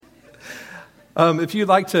If you'd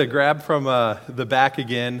like to grab from the back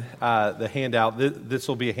again, the handout, this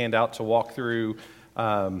will be a handout to walk through,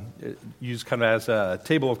 use kind of as a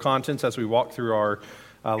table of contents as we walk through our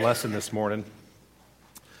lesson this morning.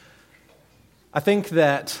 I think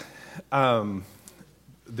that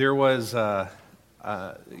there was a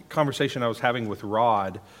conversation I was having with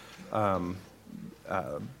Rod about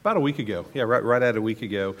a week ago, right at a week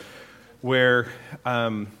ago, where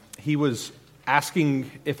he was asking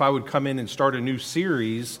if I would come in and start a new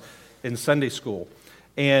series in Sunday school.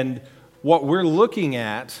 And what we're looking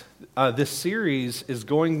at, this series is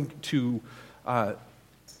going to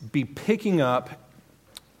be picking up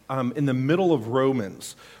in the middle of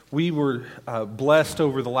Romans. We were blessed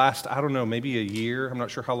over the last, maybe a year, I'm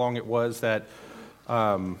not sure how long it was, that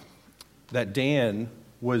Dan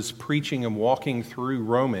was preaching and walking through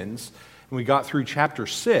Romans, and we got through chapter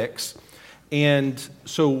 6. And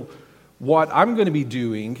so what I'm going to be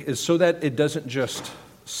doing is, so that it doesn't just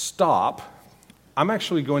stop, I'm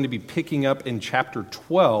actually going to be picking up in chapter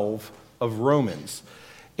 12 of Romans.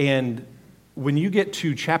 And when you get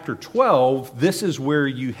to chapter 12, this is where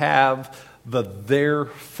you have the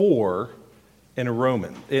therefore in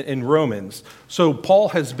Romans. So Paul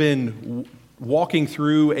has been walking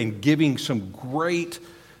through and giving some great,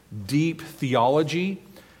 deep theology.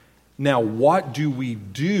 Now, what do we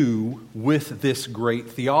do with this great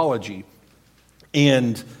theology?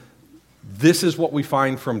 And this is what we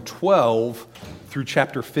find from 12 through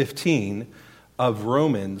chapter 15 of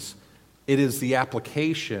Romans. It is the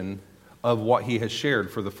application of what he has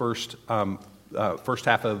shared for the first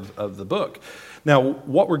half of the book. Now,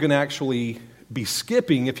 what we're going to actually be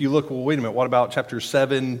skipping, if you look, well, wait a minute, what about chapters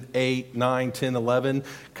 7, 8, 9, 10, 11?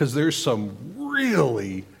 Because there's some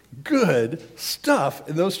really good stuff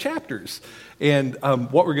in those chapters. And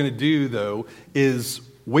what we're going to do, though, is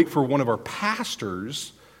wait for one of our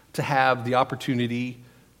pastors to have the opportunity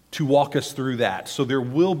to walk us through that. So there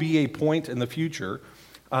will be a point in the future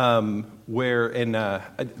where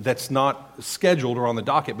that's not scheduled or on the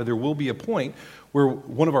docket, but there will be a point where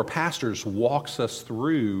one of our pastors walks us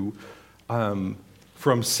through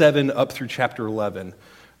from 7 up through chapter 11.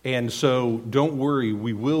 And so don't worry,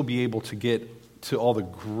 we will be able to get to all the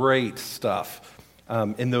great stuff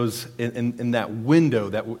in that window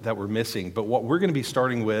that we're missing. But what we're going to be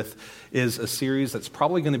starting with is a series that's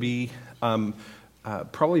probably going to be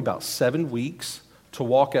probably about 7 weeks to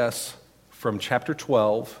walk us from chapter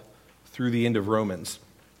 12 through the end of Romans.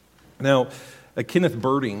 Now, Kenneth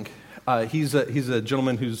Birding, he's a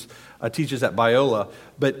gentleman who teaches at Biola,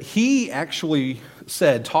 but he actually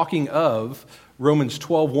said, talking of Romans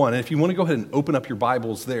 12:1, and if you want to go ahead and open up your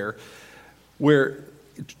Bibles there, where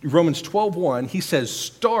Romans 12:1, he says,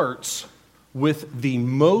 starts with the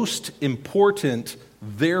most important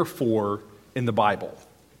therefore in the Bible.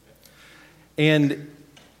 And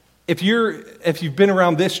if you've been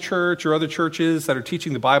around this church or other churches that are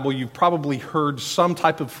teaching the Bible, you've probably heard some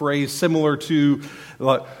type of phrase similar to,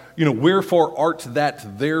 wherefore art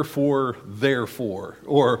that therefore,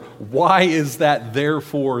 or why is that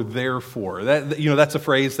therefore? That's a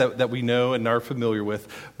phrase that we know and are familiar with.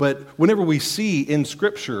 But whenever we see in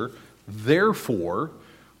Scripture, therefore,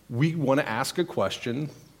 we want to ask a question: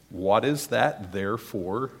 what is that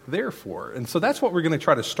therefore? And so that's what we're going to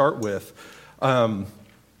try to start with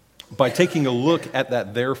by taking a look at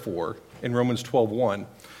that therefore in Romans 12:1.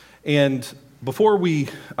 And before we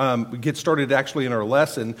get started actually in our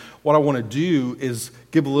lesson, what I want to do is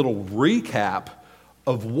give a little recap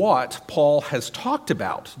of what Paul has talked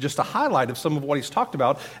about, just a highlight of some of what he's talked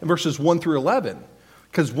about in verses 1 through 11.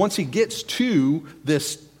 Because once he gets to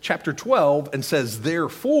this chapter 12 and says,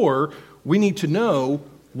 therefore, we need to know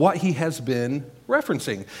what he has been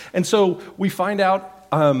referencing. And so we find out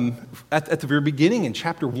at the very beginning in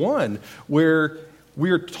chapter 1, where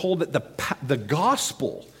we are told that the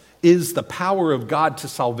gospel is the power of God to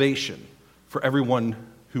salvation for everyone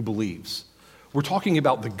who believes. We're talking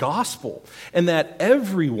about the gospel, and that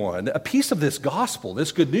everyone, a piece of this gospel,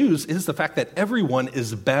 this good news, is the fact that everyone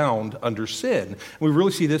is bound under sin. And we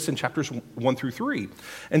really see this in chapters 1 through 3.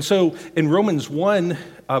 And so in Romans 1,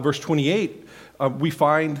 verse 28, we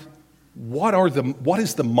find what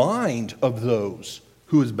is the mind of those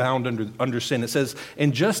who is bound under sin. It says,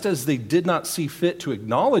 and just as they did not see fit to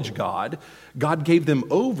acknowledge God, God gave them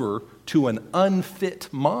over to an unfit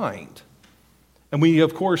mind. And we,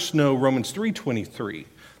 of course, know Romans 3:23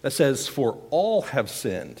 that says, for all have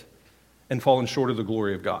sinned and fallen short of the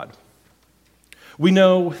glory of God. We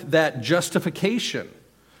know that justification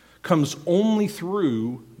comes only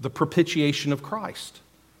through the propitiation of Christ,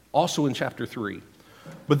 also in chapter 3.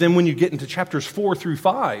 But then when you get into chapters 4 through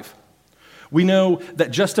 5, We know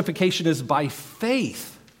that justification is by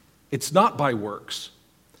faith. It's not by works.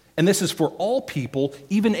 And this is for all people,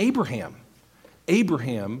 even Abraham.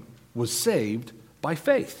 Abraham was saved by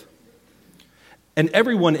faith. And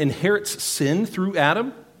everyone inherits sin through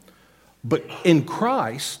Adam, but in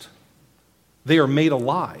Christ, they are made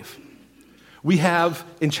alive. We have,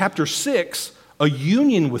 in chapter 6, a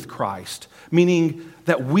union with Christ, meaning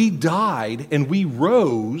that we died and we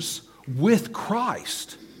rose with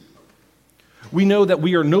Christ. We know that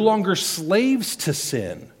we are no longer slaves to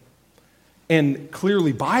sin. And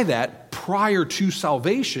clearly by that, prior to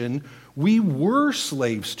salvation, we were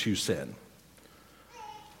slaves to sin.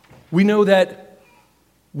 We know that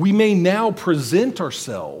we may now present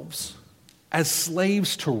ourselves as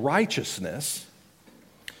slaves to righteousness.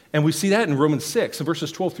 And we see that in Romans 6, in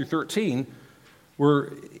verses 12 through 13,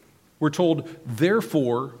 where we're told,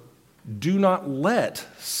 therefore, do not let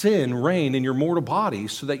sin reign in your mortal body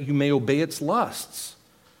so that you may obey its lusts.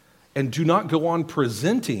 And do not go on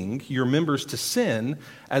presenting your members to sin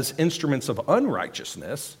as instruments of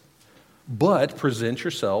unrighteousness, but present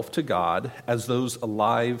yourself to God as those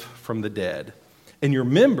alive from the dead, and your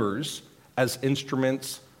members as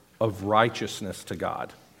instruments of righteousness to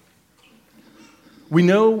God. We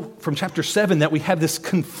know from chapter 7 that we have this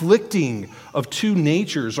conflicting of two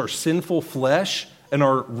natures, our sinful flesh and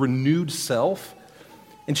our renewed self.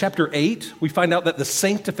 In chapter 8, we find out that the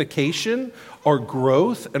sanctification, our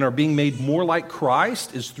growth, and our being made more like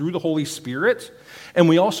Christ is through the Holy Spirit. And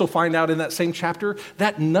we also find out in that same chapter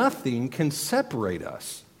that nothing can separate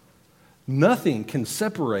us. Nothing can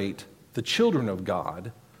separate the children of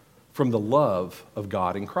God from the love of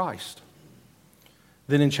God in Christ.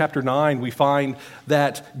 Then in chapter 9, we find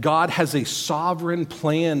that God has a sovereign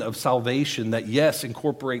plan of salvation that, yes,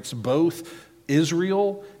 incorporates both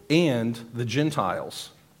Israel and the Gentiles.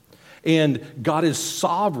 And God is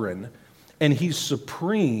sovereign, and he's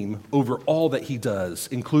supreme over all that he does,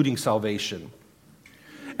 including salvation.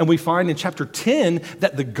 And we find in chapter 10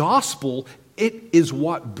 that the gospel, it is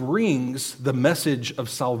what brings the message of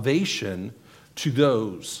salvation to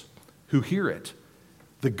those who hear it.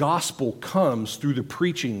 The gospel comes through the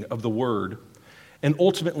preaching of the word. And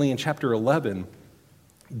ultimately in chapter 11,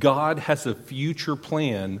 God has a future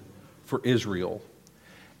plan for Israel.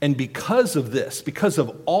 And because of this, because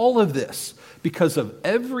of all of this, because of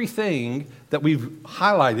everything that we've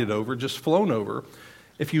highlighted over, just flown over,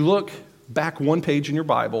 if you look back one page in your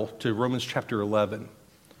Bible to Romans chapter 11,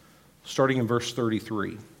 starting in verse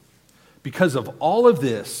 33, because of all of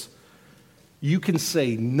this, you can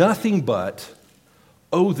say nothing but,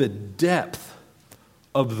 oh, the depth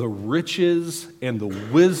of the riches and the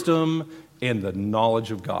wisdom and the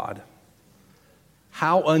knowledge of God.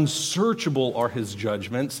 How unsearchable are his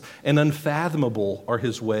judgments and unfathomable are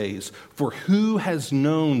his ways. For who has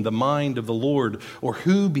known the mind of the Lord, or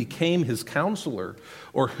who became his counselor,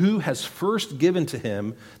 or who has first given to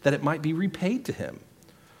him that it might be repaid to him?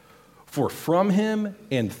 For from him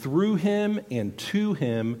and through him and to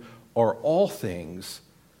him are all things.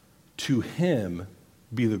 To him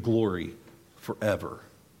be the glory forever.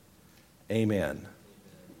 Amen.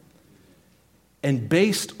 And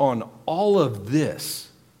based on all of this,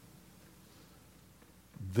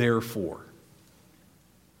 therefore,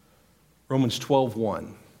 Romans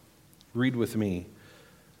 12:1, read with me.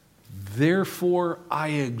 Therefore, I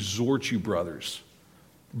exhort you, brothers,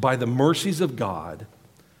 by the mercies of God,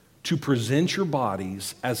 to present your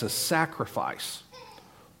bodies as a sacrifice,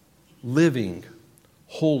 living,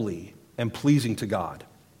 holy, and pleasing to God,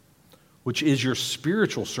 which is your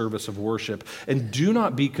spiritual service of worship. And do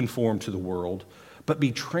not be conformed to the world, but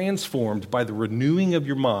be transformed by the renewing of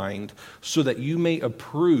your mind, so that you may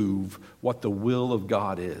approve what the will of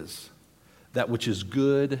God is, that which is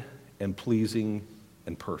good and pleasing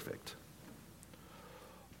and perfect.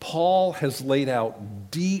 Paul has laid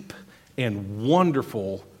out deep and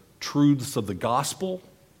wonderful truths of the gospel,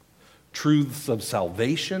 truths of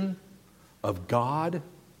salvation, of God,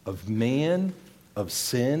 of man, of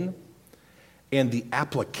sin, and the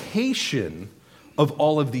application of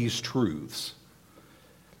all of these truths.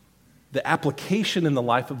 The application in the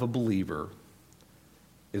life of a believer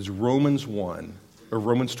is Romans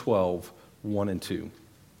 12, 1 and 2.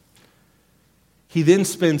 He then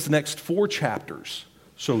spends the next 4 chapters,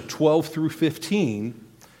 so 12 through 15,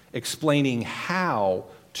 explaining how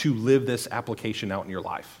to live this application out in your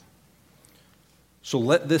life. So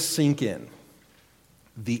let this sink in.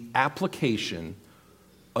 The application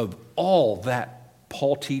of all that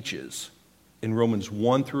Paul teaches in Romans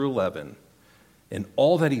 1 through 11, and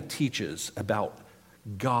all that he teaches about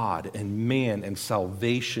God and man and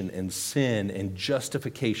salvation and sin and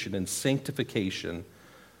justification and sanctification,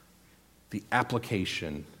 the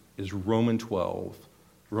application is Romans 12,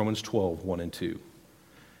 1 and 2.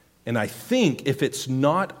 And I think if it's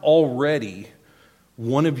not already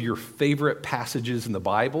one of your favorite passages in the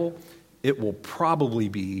Bible, it will probably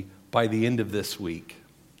be by the end of this week.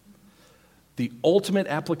 The ultimate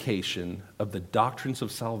application of the doctrines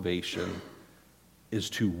of salvation is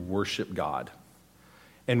to worship God.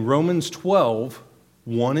 And Romans 12,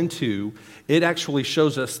 1 and 2, it actually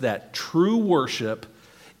shows us that true worship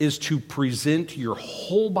is to present your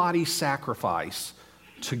whole body sacrifice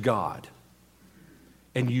to God.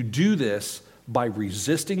 And you do this by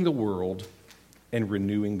resisting the world and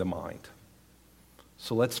renewing the mind.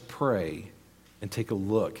 So let's pray and take a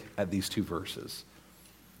look at these two verses.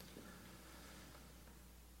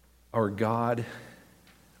 Our God,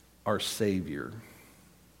 our Savior,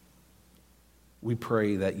 we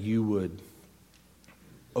pray that you would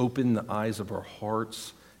open the eyes of our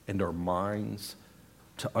hearts and our minds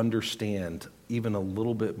to understand even a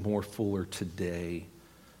little bit more fuller today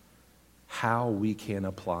how we can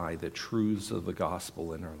apply the truths of the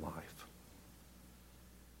gospel in our life.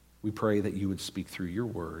 We pray that you would speak through your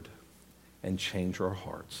word and change our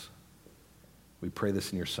hearts. We pray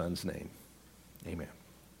this in your Son's name. Amen.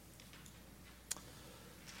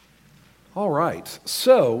 All right,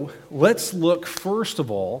 so let's look first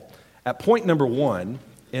of all at point number 1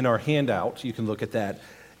 in our handout. You can look at that.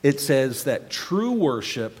 It says that true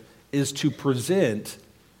worship is to present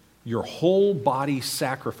your whole body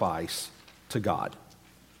sacrifice to God.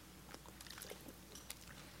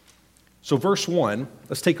 So verse 1,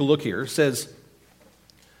 let's take a look here. It says,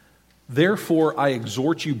 "Therefore I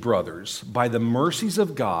exhort you, brothers, by the mercies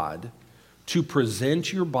of God, to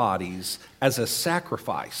present your bodies as a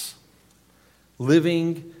sacrifice,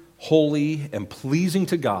 living, holy, and pleasing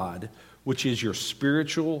to God, which is your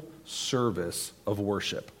spiritual service of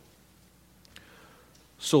worship."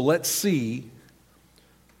 So let's see,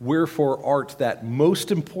 wherefore art that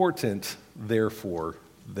most important, therefore.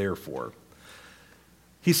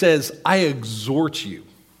 He says, I exhort you.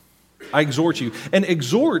 I exhort you. And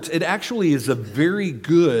exhort, it actually is a very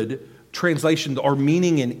good translation. Our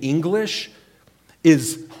meaning in English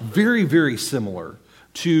is very, very similar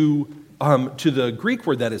to the Greek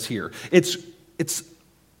word that is here. It's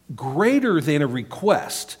greater than a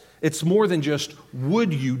request. It's more than just,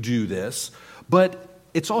 would you do this? But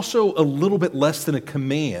it's also a little bit less than a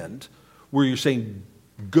command where you're saying,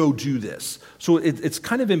 go do this. So it's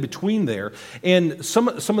kind of in between there. And some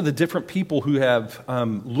of the different people who have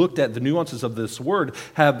looked at the nuances of this word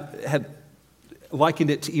have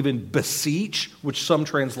likened it to even beseech, which some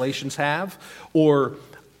translations have, or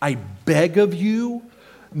I beg of you.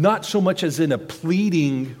 Not so much as in a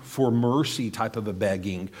pleading for mercy type of a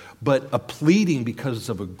begging, but a pleading because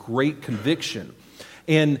of a great conviction.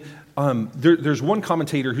 And there's one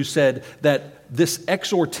commentator who said that this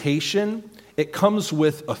exhortation, it comes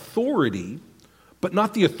with authority, but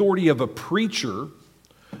not the authority of a preacher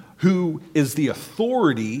who is the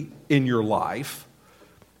authority in your life,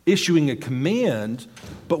 issuing a command,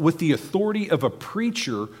 but with the authority of a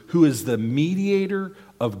preacher who is the mediator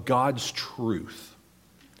of God's truth.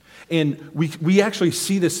 And we actually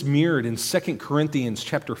see this mirrored in 2 Corinthians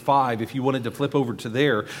chapter 5. If you wanted to flip over to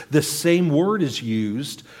there, the same word is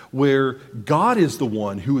used where God is the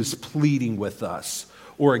one who is pleading with us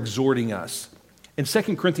or exhorting us. In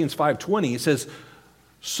 2 Corinthians 5:20, it says,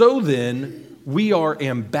 "So then we are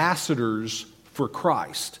ambassadors for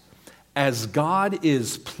Christ, as God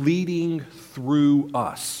is pleading through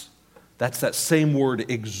us." That's that same word,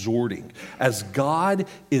 exhorting. As God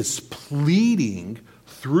is pleading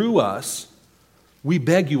through us, we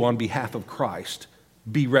beg you on behalf of Christ,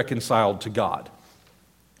 be reconciled to God.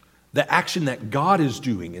 The action that God is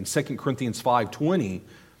doing in 2 Corinthians 5:20,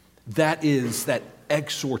 that is that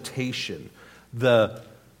exhortation, the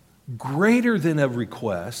greater than a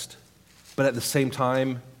request, but at the same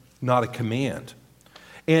time, not a command.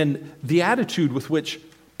 And the attitude with which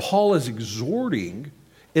Paul is exhorting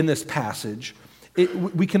in this passage,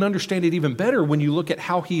 we can understand it even better when you look at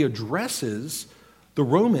how he addresses the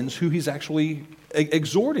Romans who he's actually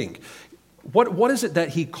exhorting. What is it that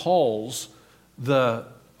he calls the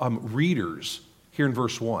readers here in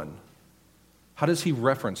verse 1? How does he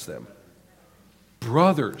reference them?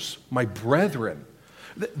 Brothers, my brethren.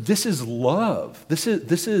 This is love. This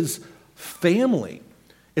is family.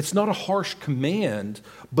 It's not a harsh command,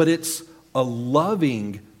 but it's a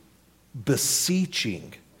loving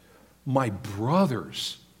beseeching. My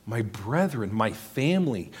brothers, my brethren, my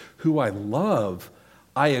family, who I love,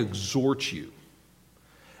 I exhort you.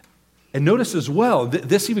 And notice as well,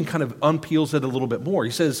 this even kind of unpeels it a little bit more.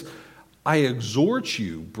 He says, I exhort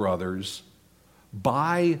you, brothers,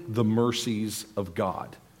 by the mercies of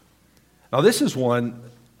God. Now, this is one,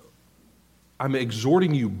 I'm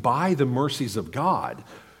exhorting you by the mercies of God.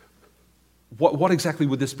 What exactly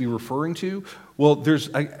would this be referring to? Well, there's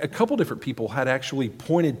a couple different people had actually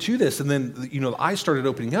pointed to this, and then, the eyes started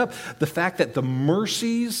opening up. The fact that the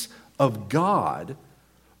mercies of God,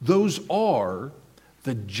 those are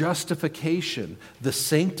the justification, the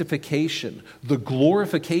sanctification, the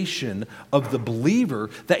glorification of the believer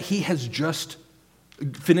that he has just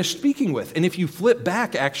finished speaking with. And if you flip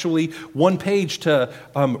back actually one page to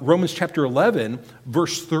Romans chapter 11,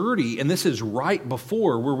 verse 30, and this is right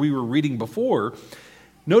before where we were reading before,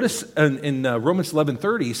 notice in Romans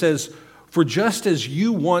 11:30, he says, "For just as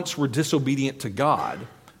you once were disobedient to God,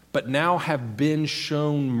 but now have been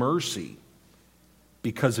shown mercy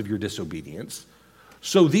because of your disobedience,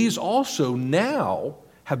 so these also now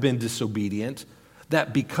have been disobedient,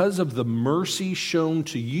 that because of the mercy shown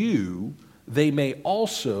to you, they may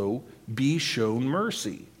also be shown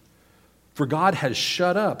mercy. For God has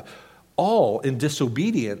shut up all in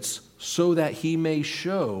disobedience so that he may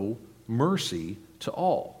show mercy to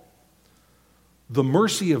all." The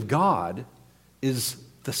mercy of God is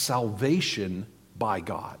the salvation by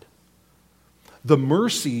God. The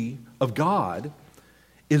mercy of God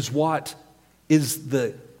is what is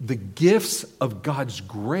the gifts of God's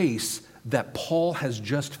grace that Paul has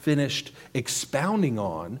just finished expounding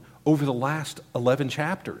on over the last 11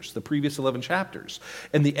 chapters, the previous 11 chapters.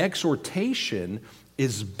 And the exhortation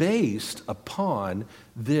is based upon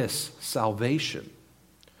this salvation.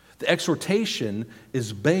 The exhortation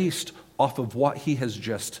is based off of what he has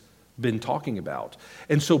just been talking about.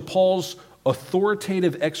 And so Paul's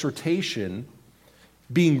authoritative exhortation,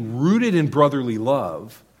 being rooted in brotherly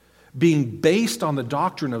love, being based on the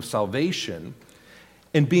doctrine of salvation,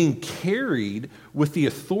 and being carried with the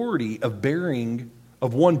authority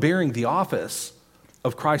of one bearing the office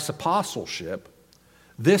of Christ's apostleship,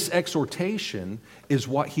 this exhortation is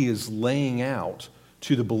what he is laying out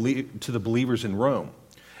to the believers in Rome.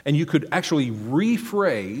 And you could actually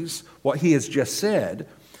rephrase what he has just said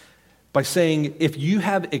by saying, if you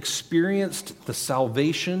have experienced the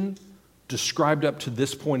salvation described up to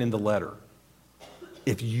this point in the letter,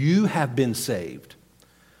 if you have been saved,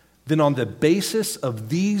 then on the basis of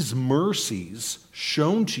these mercies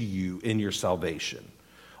shown to you in your salvation,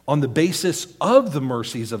 on the basis of the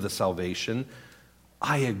mercies of the salvation,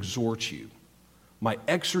 I exhort you. My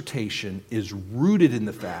exhortation is rooted in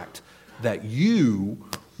the fact that you,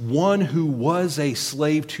 one who was a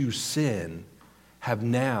slave to sin, have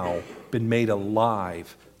now been made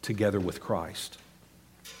alive together with Christ.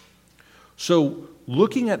 So,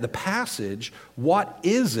 looking at the passage, what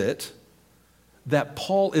is it that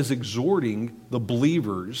Paul is exhorting the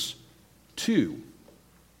believers to?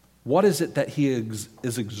 What is it that he is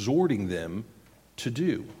exhorting them to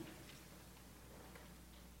do?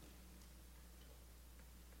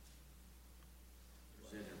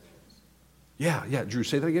 Yeah, Drew,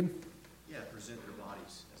 say that again. Yeah, present your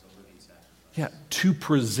bodies as a living sacrifice. Yeah, to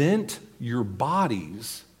present your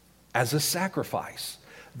bodies as a sacrifice.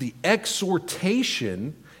 The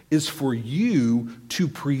exhortation is for you to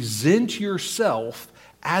present yourself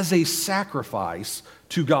as a sacrifice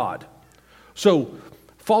to God. So,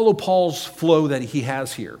 follow Paul's flow that he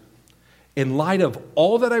has here. In light of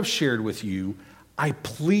all that I've shared with you, I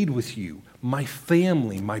plead with you, my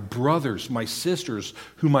family, my brothers, my sisters,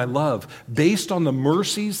 whom I love, based on the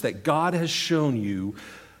mercies that God has shown you,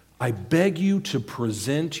 I beg you to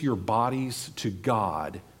present your bodies to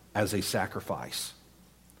God as a sacrifice.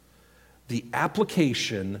 The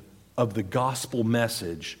application of the gospel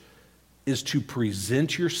message is to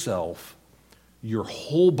present yourself, your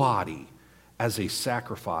whole body, as a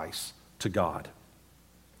sacrifice to God.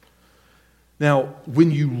 Now,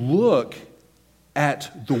 when you look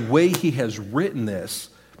at the way he has written this,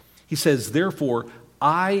 he says, therefore,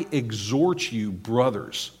 I exhort you,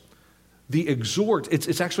 brothers. The exhort,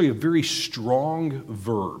 it's actually a very strong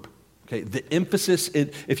verb. Okay, the emphasis,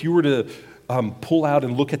 if you were to pull out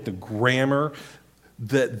and look at the grammar,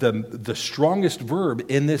 the strongest verb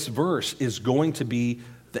in this verse is going to be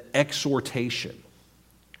the exhortation.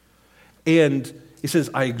 And he says,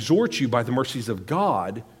 I exhort you by the mercies of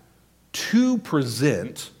God to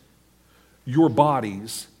present your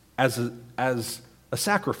bodies as a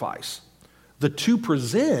sacrifice. The to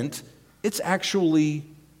present, it's actually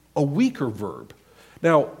a weaker verb.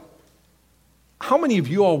 Now, how many of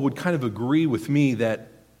you all would kind of agree with me that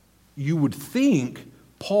you would think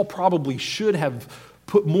Paul probably should have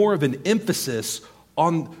put more of an emphasis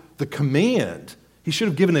on the command? He should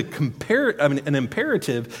have given an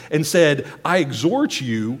imperative and said, I exhort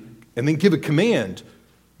you, and then give a command.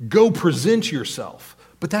 Go present yourself.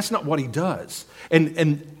 But that's not what he does.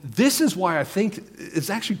 And this is why I think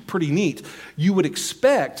it's actually pretty neat. You would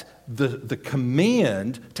expect the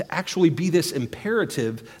command to actually be this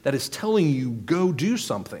imperative that is telling you, go do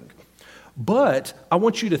something. But I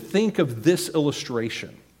want you to think of this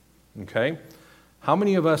illustration, okay? How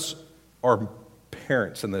many of us are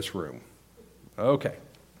parents in this room? Okay.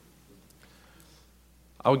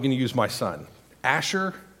 I'm going to use my son.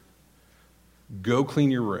 Asher, go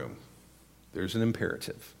clean your room. There's an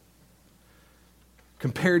imperative.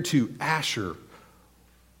 Compared to Asher,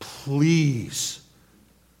 please,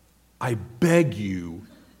 I beg you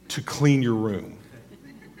to clean your room.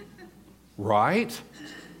 Right?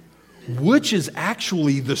 Which is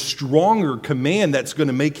actually the stronger command that's going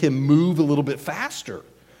to make him move a little bit faster.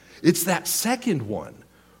 It's that second one,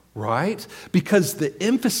 right? Because the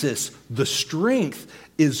emphasis, the strength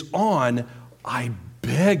is on, I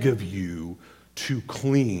beg of you to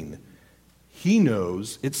clean. He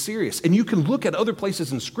knows it's serious. And you can look at other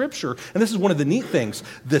places in Scripture, and this is one of the neat things.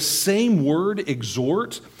 The same word,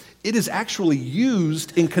 exhort, it is actually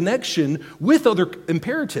used in connection with other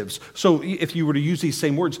imperatives. So if you were to use these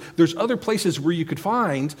same words, there's other places where you could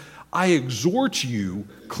find, I exhort you,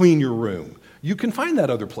 clean your room. You can find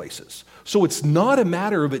that other places. So it's not a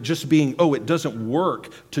matter of it just being, oh, it doesn't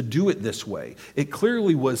work to do it this way. It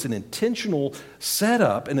clearly was an intentional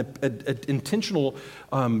setup and an intentional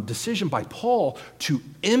decision by Paul to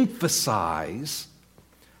emphasize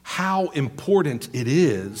how important it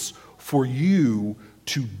is for you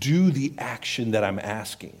to do the action that I'm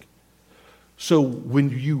asking. So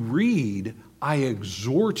when you read, I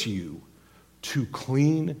exhort you to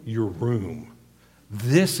clean your room,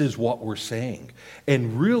 this is what we're saying.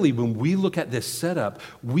 And really, when we look at this setup,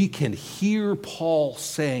 we can hear Paul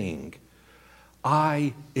saying,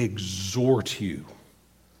 I exhort you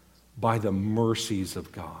by the mercies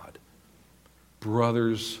of God.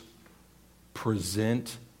 Brothers,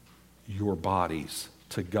 present your bodies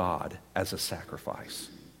to God as a sacrifice.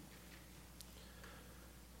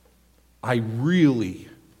 I really,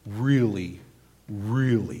 really,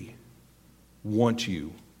 really want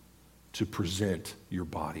you to present your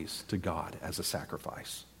bodies to God as a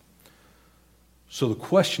sacrifice. So the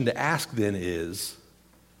question to ask then is,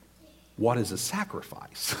 what is a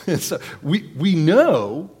sacrifice? So we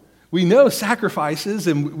know sacrifices,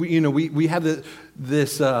 and we have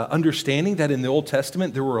this understanding that in the Old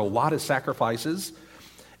Testament there were a lot of sacrifices.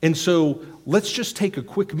 And so let's just take a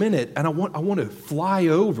quick minute, and I want to fly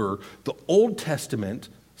over the Old Testament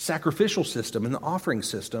sacrificial system and the offering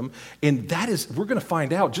system, and that is, we're going to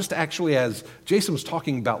find out, just actually as Jason was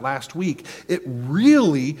talking about last week, it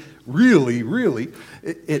really, really, really,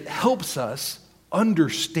 it helps us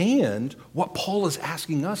understand what Paul is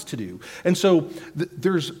asking us to do. And so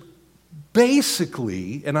there's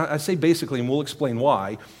basically, and I say basically, and we'll explain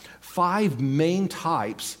why, 5 main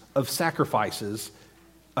types of sacrifices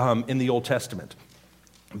in the Old Testament.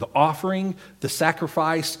 The offering, the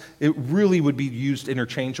sacrifice, it really would be used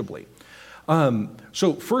interchangeably.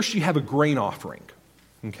 So first you have a grain offering,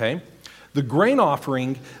 okay? The grain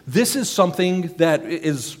offering, this is something that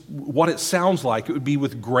is what it sounds like. It would be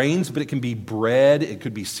with grains, but it can be bread, it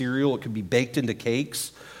could be cereal, it could be baked into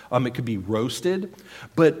cakes, it could be roasted.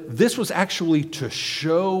 But this was actually to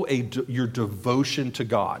show your devotion to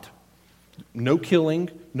God. No killing,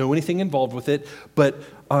 no anything involved with it, but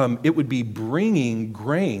it would be bringing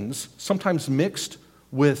grains, sometimes mixed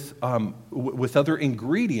with other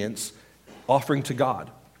ingredients, offering to God.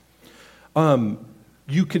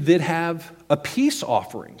 You could then have a peace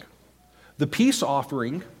offering. The peace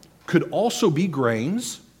offering could also be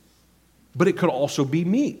grains, but it could also be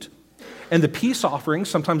meat. And the peace offering,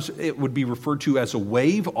 sometimes it would be referred to as a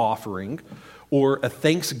wave offering, or a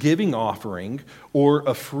thanksgiving offering, or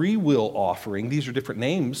a free will offering. These are different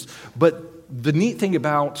names. But the neat thing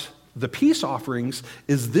about the peace offerings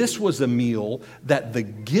is this was a meal that the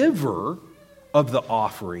giver of the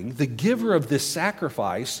offering, the giver of this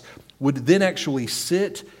sacrifice, would then actually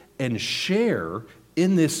sit and share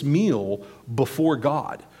in this meal before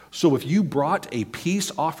God. So if you brought a peace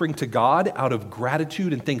offering to God out of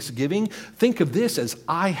gratitude and thanksgiving, think of this as,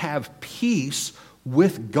 I have peace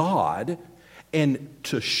with God. And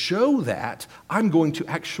to show that, I'm going to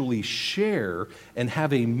actually share and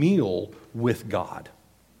have a meal with God.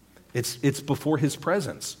 It's before His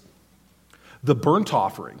presence. The burnt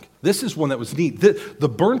offering. This is one that was neat. The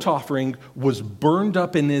burnt offering was burned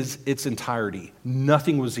up in its entirety.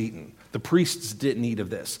 Nothing was eaten. The priests didn't eat of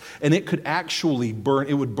this. And it could actually burn,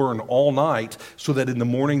 it would burn all night so that in the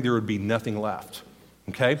morning there would be nothing left.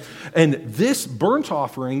 Okay? And this burnt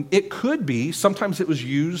offering, it could be, sometimes it was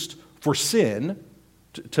used for sin,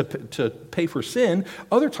 to pay for sin.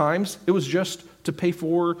 Other times, it was just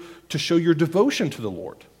to show your devotion to the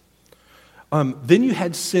Lord. Then you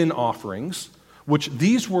had sin offerings, which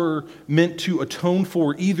these were meant to atone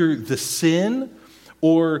for either the sin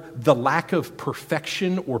or the lack of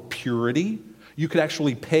perfection or purity. You could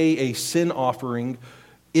actually pay a sin offering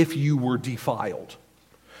if you were defiled.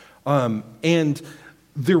 And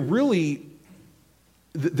there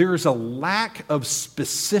is a lack of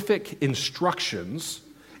specific instructions.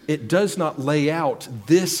 It does not lay out,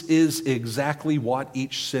 this is exactly what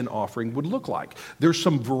each sin offering would look like. There's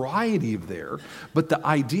some variety there, but the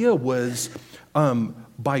idea was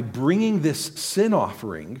by bringing this sin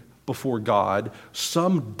offering before God,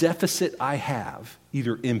 some deficit I have,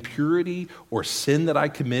 either impurity or sin that I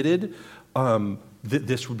committed,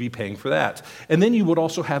 this would be paying for that. And then you would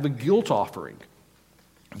also have a guilt offering.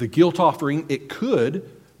 The guilt offering, it could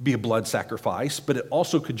be a blood sacrifice, but it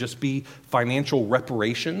also could just be financial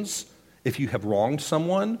reparations if you have wronged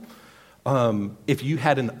someone. If you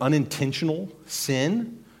had an unintentional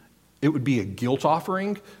sin, it would be a guilt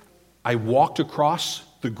offering. I walked across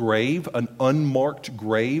the grave, an unmarked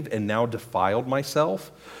grave, and now defiled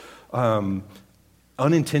myself.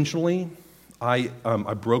 Unintentionally, I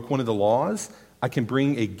broke one of the laws. I can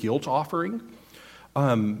bring a guilt offering.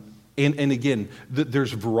 And again,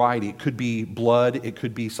 there's variety. It could be blood. It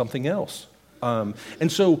could be something else.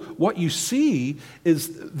 And so what you see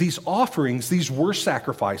is these offerings, these were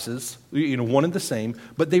sacrifices, one and the same,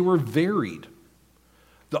 but they were varied.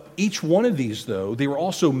 Each one of these, though, they were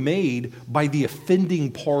also made by the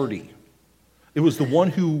offending party. It was the one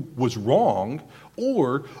who was wrong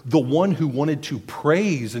or the one who wanted to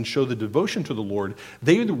praise and show the devotion to the Lord.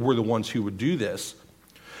 They were the ones who would do this.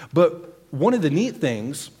 But one of the neat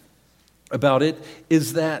things about it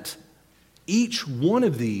is that each one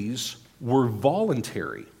of these were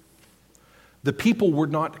voluntary. The people were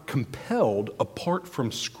not compelled, apart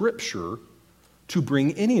from Scripture, to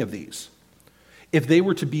bring any of these. If they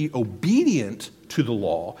were to be obedient to the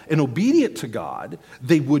law and obedient to God,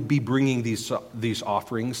 they would be bringing these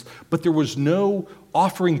offerings, but there was no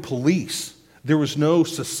offering police. There was no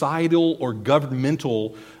societal or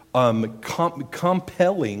governmental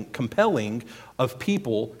compelling of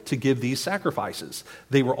people to give these sacrifices.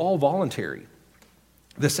 They were all voluntary.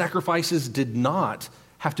 The sacrifices did not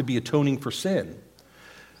have to be atoning for sin.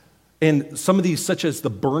 And some of these, such as the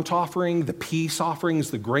burnt offering, the peace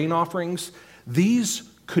offerings, the grain offerings, these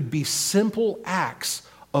could be simple acts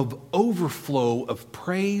of overflow of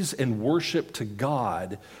praise and worship to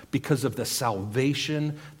God because of the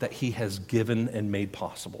salvation that He has given and made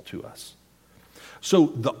possible to us. So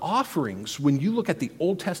the offerings, when you look at the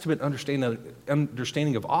Old Testament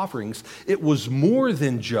understanding of offerings, it was more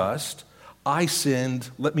than just, I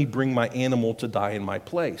sinned, let me bring my animal to die in my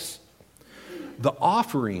place. The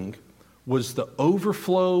offering was the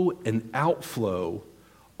overflow and outflow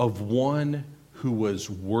of one who was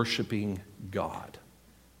worshiping God.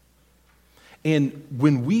 And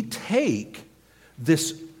when we take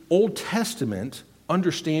this Old Testament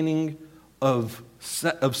understanding of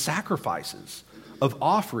sacrifices, of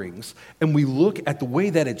offerings, and we look at the way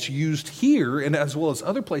that it's used here and as well as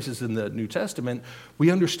other places in the New Testament, we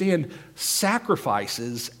understand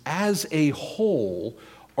sacrifices as a whole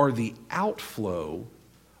are the outflow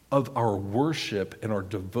of our worship and our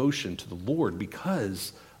devotion to the Lord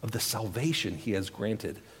because of the salvation He has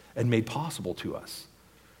granted and made possible to us.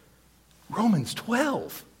 Romans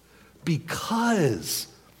 12, because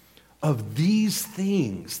of these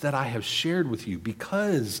things that I have shared with you,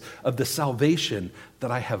 because of the salvation that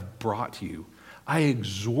I have brought you, I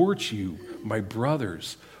exhort you, my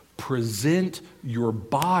brothers, present your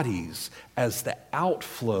bodies as the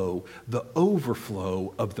outflow, the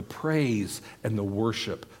overflow of the praise and the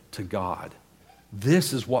worship to God.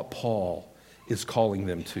 This is what Paul is calling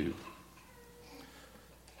them to.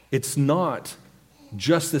 It's not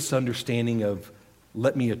just this understanding of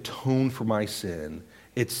let me atone for my sin.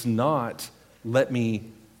 It's not let me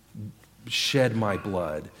shed my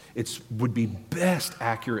blood. It would be best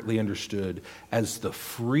accurately understood as the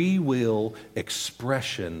free will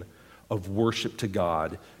expression of worship to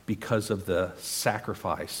God because of the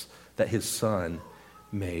sacrifice that His Son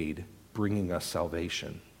made, bringing us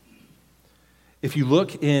salvation. If you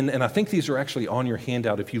look in, and I think these are actually on your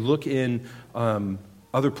handout, if you look in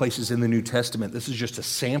other places in the New Testament, this is just a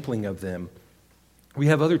sampling of them. We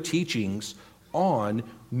have other teachings on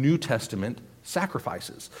New Testament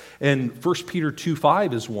sacrifices. And 1 Peter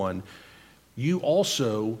 2:5 is one. You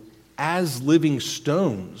also, as living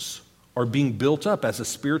stones, are being built up as a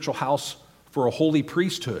spiritual house for a holy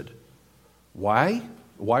priesthood. Why?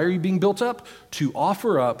 Why are you being built up? To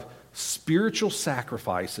offer up spiritual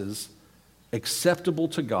sacrifices acceptable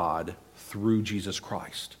to God through Jesus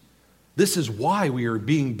Christ. This is why we are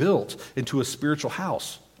being built into a spiritual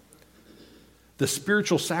house. The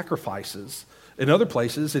spiritual sacrifices, in other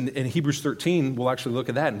places, in Hebrews 13, we'll actually look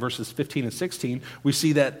at that in verses 15 and 16, we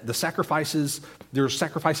see that there are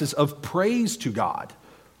sacrifices of praise to God.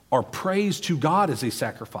 Our praise to God is a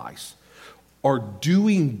sacrifice. Our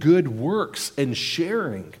doing good works and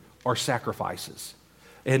sharing are sacrifices.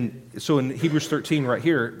 And so in Hebrews 13 right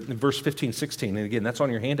here, in verse 15, 16, and again, that's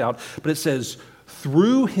on your handout, but it says,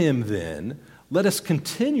 through him then, let us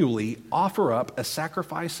continually offer up a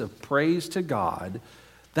sacrifice of praise to God,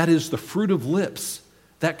 that is the fruit of lips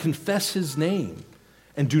that confess his name,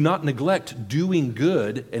 and do not neglect doing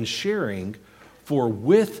good and sharing, for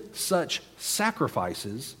with such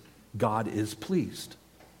sacrifices, God is pleased.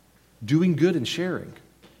 Doing good and sharing.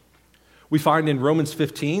 We find in Romans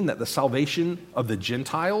 15 that the salvation of the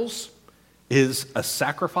Gentiles is a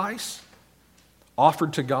sacrifice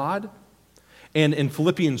offered to God. And in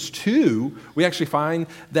Philippians 2, we actually find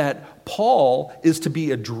that Paul is to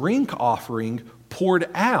be a drink offering poured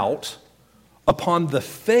out upon the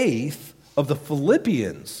faith of the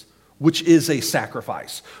Philippians, which is a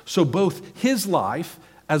sacrifice. So both his life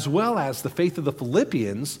as well as the faith of the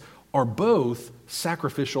Philippians are both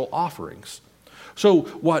sacrificial offerings. So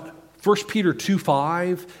what 1 Peter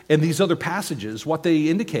 2:5 and these other passages, what they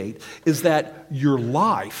indicate is that your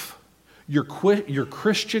life, your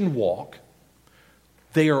Christian walk,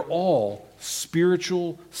 they are all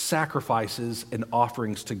spiritual sacrifices and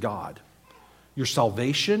offerings to God. Your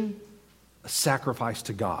salvation, a sacrifice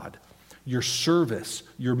to God. Your service,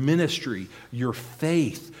 your ministry, your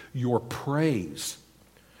faith, your praise.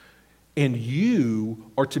 And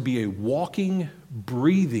you are to be a walking,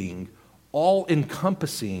 breathing,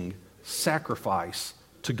 all-encompassing sacrifice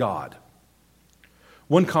to God.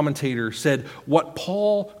 One commentator said, what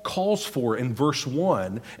Paul calls for in verse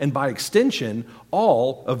 1, and by extension,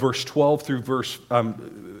 all of verse 12 through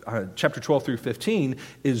chapter 12 through 15,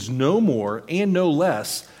 is no more and no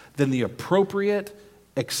less than the appropriate,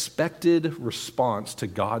 expected response to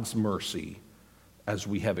God's mercy as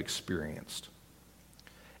we have experienced.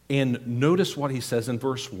 And notice what he says in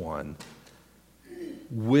verse 1,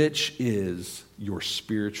 which is your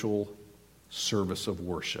spiritual service of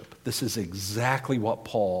worship. This is exactly what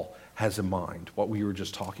Paul has in mind, what we were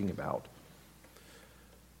just talking about.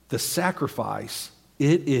 The sacrifice,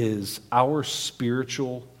 it is our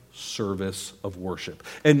spiritual service of worship.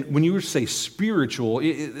 And when you say spiritual,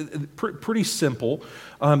 pretty simple.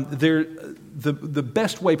 The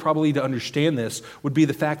best way probably to understand this would be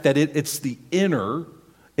the fact that it's the inner,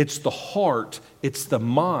 it's the heart, it's the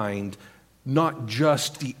mind, not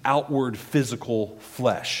just the outward physical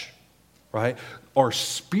flesh, right? Our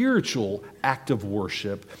spiritual act of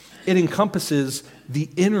worship, it encompasses the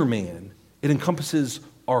inner man. It encompasses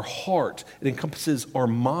our heart. It encompasses our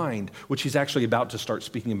mind, which he's actually about to start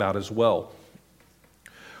speaking about as well.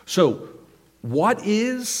 So, what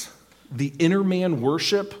is the inner man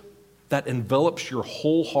worship that envelops your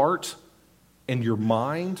whole heart and your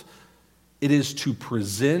mind? It is to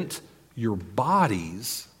present your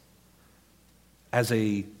bodies as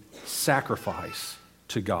a sacrifice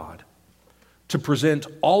to God. To present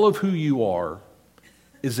all of who you are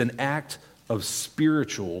is an act of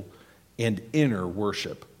spiritual and inner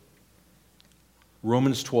worship.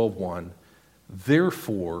 Romans 12:1,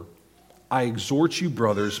 therefore, I exhort you,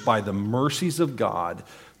 brothers, by the mercies of God,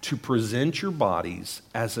 to present your bodies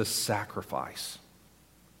as a sacrifice,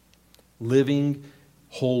 living,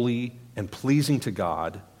 holy, and pleasing to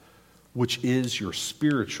God, which is your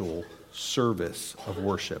spiritual service of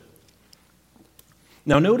worship.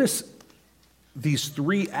 Now notice these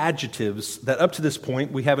three adjectives that up to this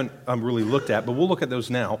point we haven't really looked at, but we'll look at those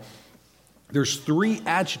now. There's three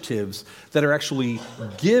adjectives that are actually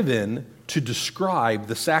given to describe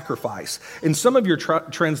the sacrifice. And some of your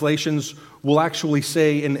translations will actually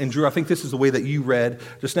say, and Drew, I think this is the way that you read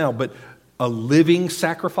just now, but a living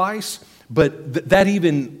sacrifice. But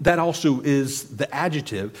that also is the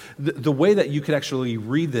adjective. The way that you could actually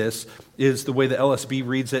read this is the way the LSB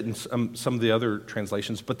reads it and some of the other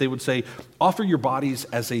translations. But they would say, offer your bodies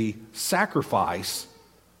as a sacrifice.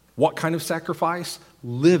 What kind of sacrifice?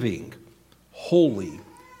 Living, holy,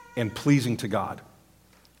 and pleasing to God.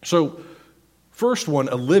 So, first one,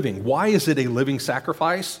 a living. Why is it a living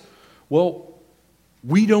sacrifice? Well,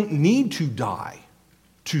 we don't need to die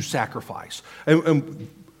to sacrifice. And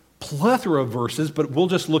plethora of verses, but we'll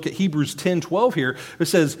just look at Hebrews 10:12 here. It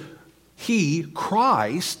says, he,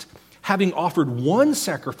 Christ, having offered one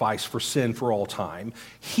sacrifice for sin for all time,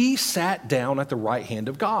 he sat down at the right hand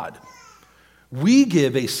of God. We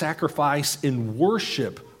give a sacrifice in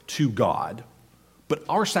worship to God, but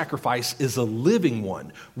our sacrifice is a living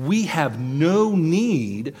one. We have no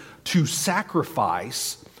need to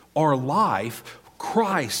sacrifice our life.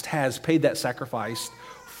 Christ has paid that sacrifice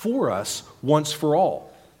for us once for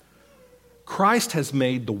all. Christ has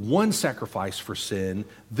made the one sacrifice for sin.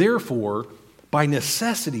 Therefore, by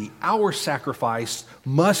necessity, our sacrifice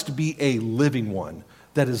must be a living one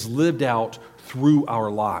that is lived out through our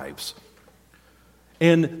lives.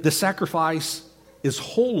 And the sacrifice is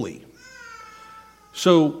holy.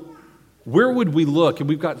 So where would we look? And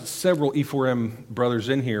we've got several E4M brothers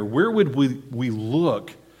in here. Where would we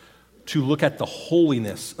look to look at the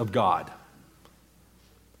holiness of God?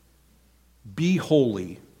 Be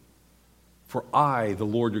holy, for I, the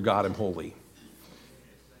Lord your God, am holy.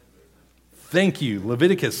 Thank you.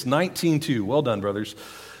 Leviticus 19:2. Well done, brothers.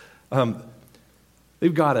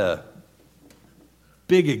 They've got a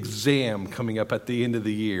big exam coming up at the end of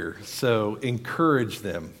the year, so encourage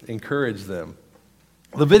them. Encourage them.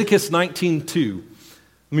 Leviticus 19:2.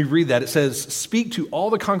 Let me read that. It says, "Speak to all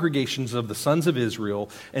the congregations of the sons of Israel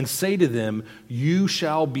and say to them, you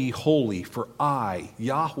shall be holy, for I,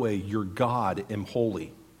 Yahweh, your God, am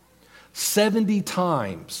holy." 70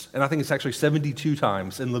 times, and I think it's actually 72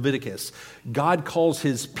 times in Leviticus, God calls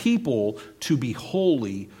his people to be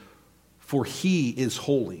holy, for he is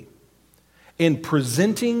holy. And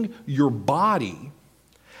presenting your body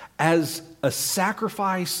as a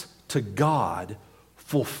sacrifice to God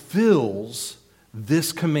fulfills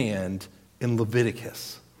this command in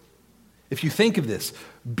Leviticus. If you think of this,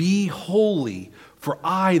 be holy, for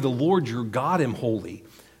I, the Lord your God, am holy.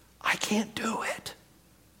 I can't do it.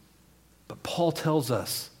 But Paul tells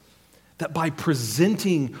us that by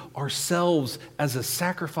presenting ourselves as a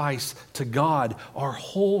sacrifice to God, our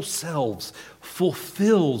whole selves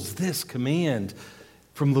fulfills this command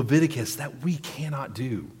from Leviticus that we cannot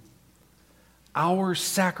do. Our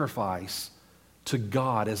sacrifice to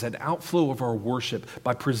God as an outflow of our worship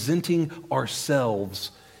by presenting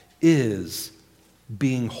ourselves is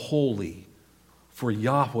being holy, for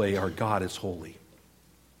Yahweh our God is holy.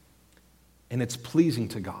 And it's pleasing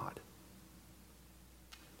to God.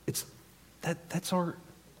 That's our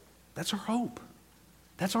hope.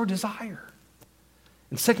 That's our desire.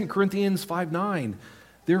 In 2 Corinthians 5:9,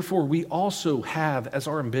 therefore we also have as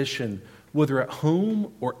our ambition, whether at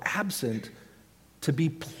home or absent, to be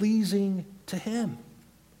pleasing to him.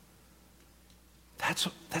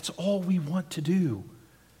 That's all we want to do,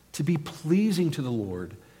 to be pleasing to the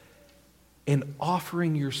Lord, and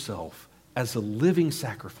offering yourself as a living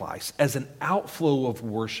sacrifice, as an outflow of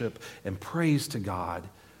worship and praise to God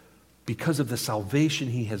because of the salvation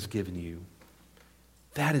he has given you.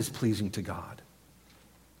 That is pleasing to God.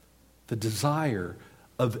 The desire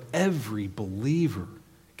of every believer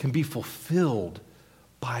can be fulfilled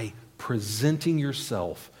by presenting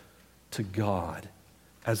yourself to God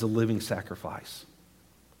as a living sacrifice.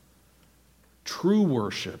 True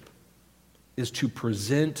worship is to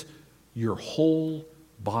present your whole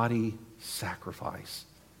body sacrifice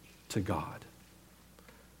to God.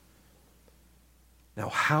 Now,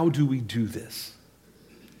 how do we do this?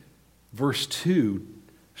 Verse 2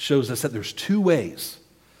 shows us that there's two ways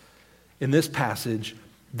in this passage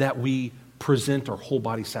that we present our whole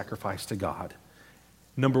body sacrifice to God.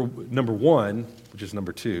 Number one, which is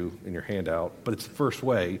number 2 in your handout, but it's the first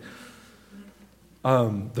way.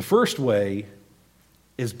 The first way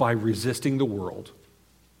is by resisting the world.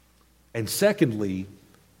 And secondly,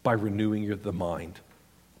 by renewing the mind.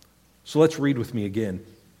 So let's read with me again.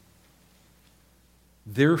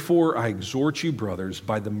 Therefore, I exhort you, brothers,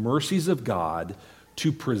 by the mercies of God,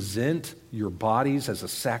 to present your bodies as a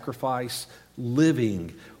sacrifice,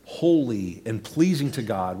 living, holy, and pleasing to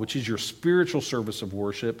God, which is your spiritual service of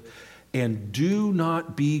worship, and do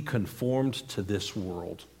not be conformed to this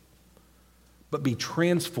world, but be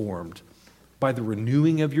transformed by the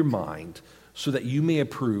renewing of your mind, so that you may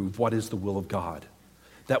approve what is the will of God,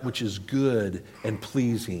 that which is good and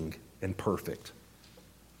pleasing and perfect.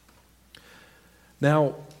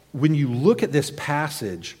 Now, when you look at this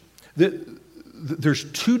passage, there's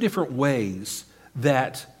two different ways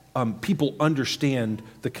that people understand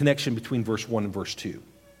the connection between verse 1 and verse 2.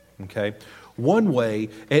 Okay? One way,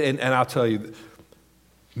 and I'll tell you,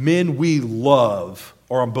 men we love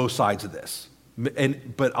are on both sides of this.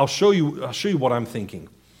 But I'll show you what I'm thinking.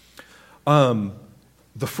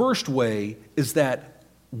 The first way is that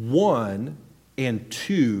 1 and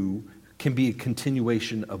 2 can be a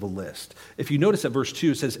continuation of a list. If you notice at verse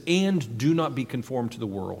 2, it says, and do not be conformed to the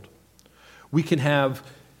world. We can have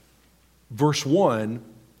verse 1,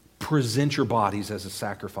 present your bodies as a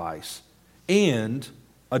sacrifice, and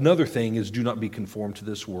Another thing is do not be conformed to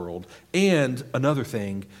this world. And another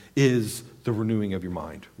thing is the renewing of your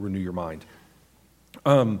mind. Renew your mind.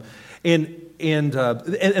 And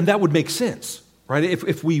that would make sense, right?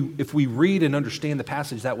 If we read and understand the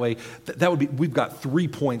passage that way, that would be, we've got 3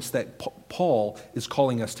 points that Paul is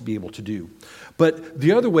calling us to be able to do. But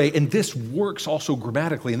the other way, and this works also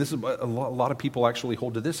grammatically, and this is a lot of people actually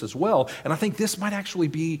hold to this as well, and I think this might actually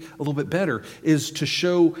be a little bit better, is to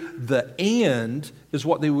show the and is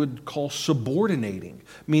what they would call subordinating,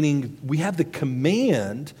 meaning we have the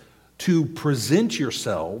command to present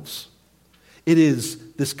yourselves. It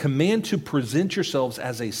is this command to present yourselves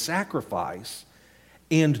as a sacrifice,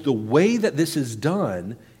 and the way that this is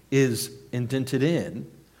done is indented in.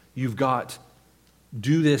 You've got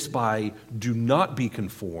do this by do not be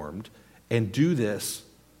conformed, and do this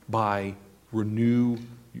by renew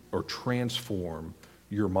or transform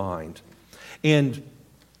your mind. And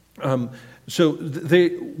so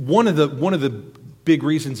one of the big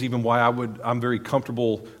reasons even why I'm very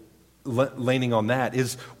comfortable leaning on that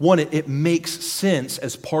is, one, it makes sense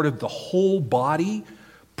as part of the whole body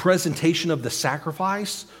presentation of the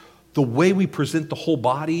sacrifice. The way we present the whole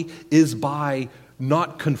body is by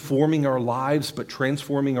not conforming our lives, but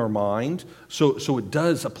transforming our mind. So it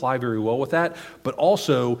does apply very well with that. But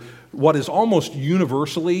also, what is almost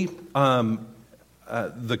universally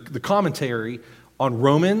the commentary on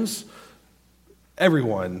Romans,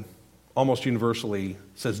 everyone almost universally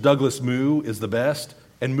says Douglas Moo is the best,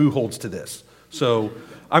 and Moo holds to this. So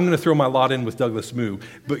I'm going to throw my lot in with Douglas Moo.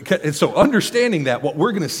 And so understanding that, what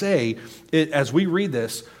we're going to say as we read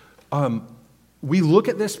this, we look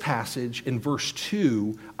at this passage in verse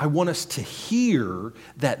 2, I want us to hear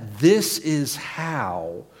that this is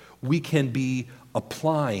how we can be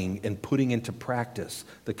applying and putting into practice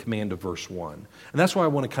the command of verse 1. And that's why I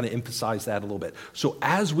want to kind of emphasize that a little bit. So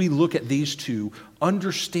as we look at these two,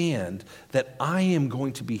 understand that I am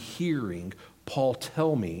going to be hearing Paul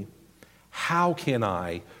tell me, how can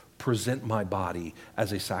I present my body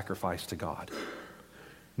as a sacrifice to God?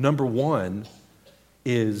 Number one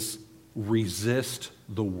is resist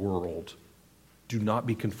the world. Do not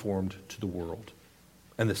be conformed to the world.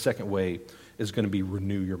 And the second way is going to be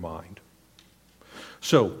renew your mind.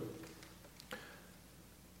 So,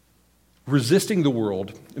 resisting the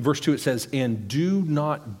world, in verse 2 it says, and do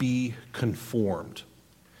not be conformed.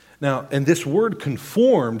 Now, and this word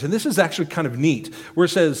conformed, and this is actually kind of neat, where it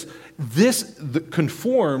says the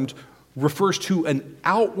conformed refers to an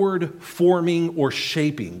outward forming or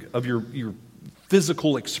shaping of your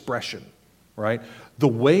physical expression, right? The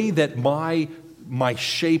way that my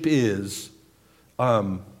shape is,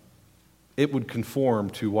 it would conform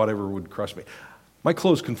to whatever would crush me. My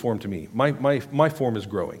clothes conform to me. My form is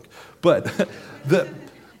growing. But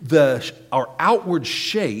our outward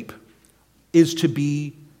shape is to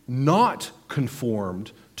be not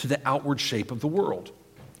conformed to the outward shape of the world.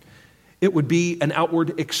 It would be an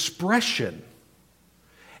outward expression.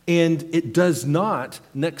 And it does not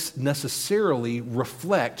necessarily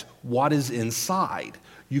reflect what is inside.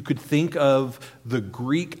 You could think of the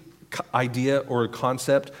Greek idea or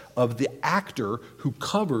concept of the actor who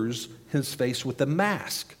covers his face with a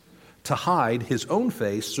mask to hide his own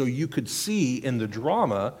face so you could see in the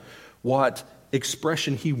drama what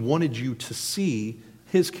expression he wanted you to see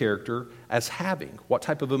his character as having, what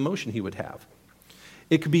type of emotion he would have.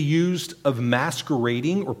 It could be used of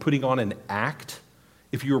masquerading or putting on an act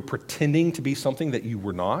if you were pretending to be something that you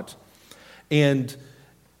were not. And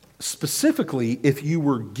specifically, if you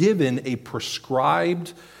were given a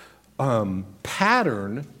prescribed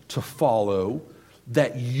pattern to follow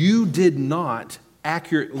that you did not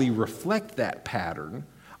accurately reflect that pattern,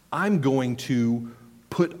 I'm going to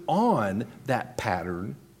put on that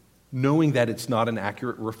pattern knowing that it's not an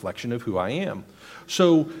accurate reflection of who I am.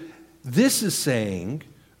 So this is saying,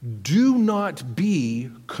 do not be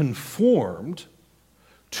conformed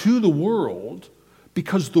to the world,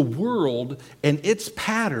 because the world and its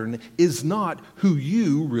pattern is not who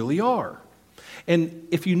you really are. And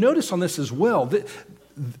if you notice on this as well,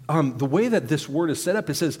 the way that this word is set up,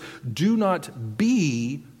 it says, do not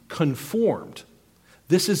be conformed.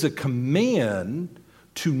 This is a command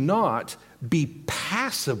to not be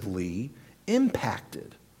passively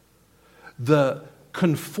impacted. Being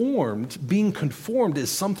conformed is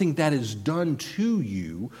something that is done to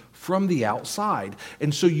you from the outside.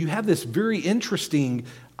 And so you have this very interesting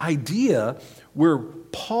idea where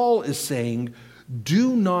Paul is saying,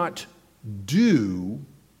 do not do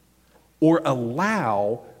or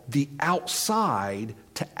allow the outside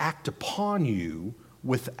to act upon you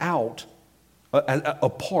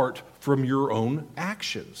apart from your own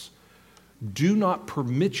actions. Do not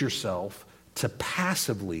permit yourself to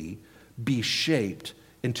passively be shaped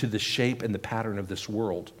into the shape and the pattern of this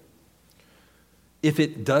world. If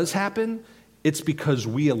it does happen, it's because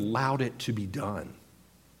we allowed it to be done.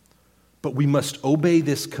 But we must obey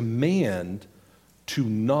this command to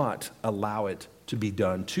not allow it to be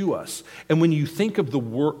done to us. And when you think of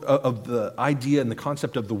the idea and the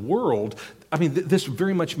concept of the world, I mean, this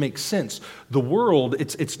very much makes sense. The world,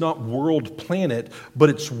 it's not world planet, but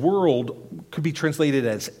it's world could be translated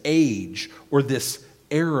as age or this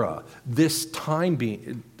era, this time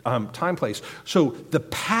place. So the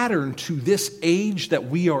pattern to this age that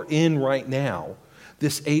we are in right now,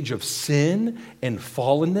 this age of sin and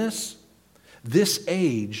fallenness, this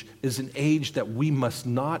age is an age that we must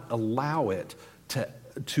not allow it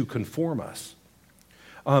to conform us.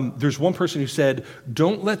 There's one person who said,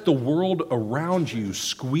 "Don't let the world around you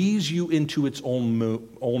squeeze you into its own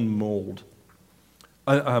mold."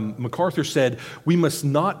 MacArthur said, "We must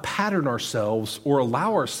not pattern ourselves or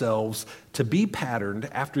allow ourselves to be patterned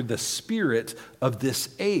after the spirit of this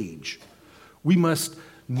age. We must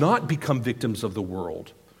not become victims of the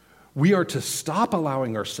world. We are to stop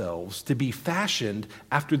allowing ourselves to be fashioned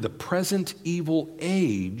after the present evil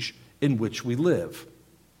age in which we live."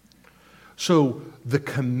 So the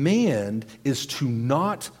command is to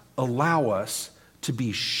not allow us to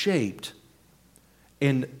be shaped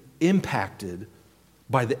and impacted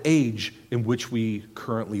by the age in which we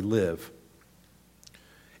currently live.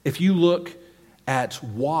 If you look at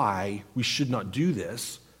why we should not do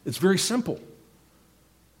this, it's very simple.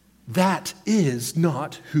 That is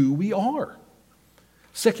not who we are.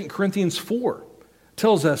 2 Corinthians 4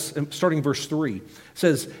 tells us, starting verse 3,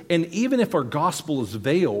 says, "And even if our gospel is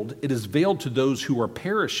veiled, it is veiled to those who are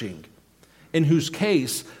perishing, in whose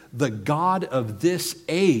case the God of this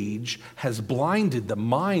age has blinded the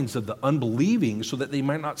minds of the unbelieving so that they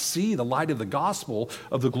might not see the light of the gospel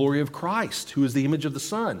of the glory of Christ, who is the image of the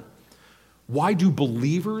Son." Why do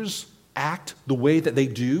believers act the way that they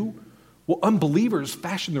do? Well, unbelievers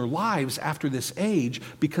fashion their lives after this age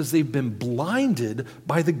because they've been blinded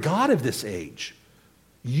by the God of this age.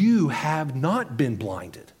 You have not been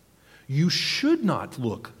blinded. You should not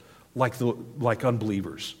look like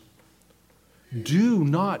unbelievers. Do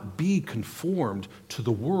not be conformed to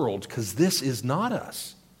the world, because this is not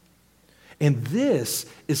us. And this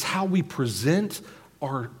is how we present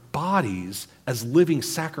our bodies as living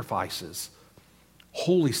sacrifices,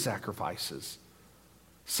 holy sacrifices,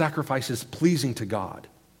 sacrifices pleasing to God.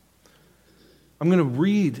 I'm going to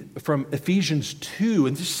read from Ephesians 2,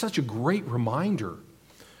 and this is such a great reminder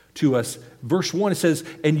to us. Verse 1, it says,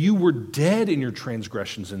 "And you were dead in your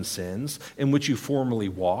transgressions and sins, in which you formerly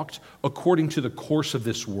walked, according to the course of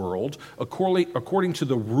this world, according to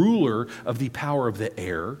the ruler of the power of the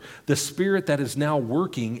air, the spirit that is now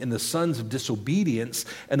working in the sons of disobedience,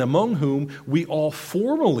 and among whom we all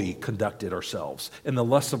formerly conducted ourselves in the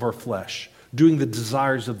lusts of our flesh, doing the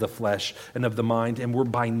desires of the flesh and of the mind, and were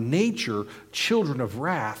by nature children of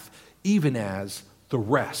wrath, even as the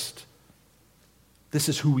rest." This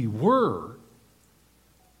is who we were,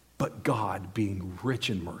 but God, being rich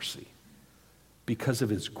in mercy, because of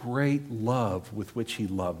his great love with which he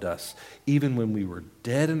loved us, even when we were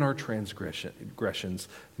dead in our transgressions,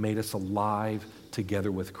 made us alive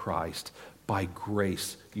together with Christ. By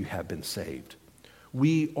grace you have been saved.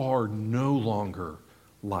 We are no longer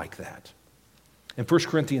like that. In 1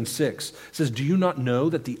 Corinthians 6, it says, "Do you not know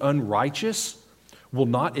that the unrighteous will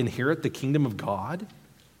not inherit the kingdom of God?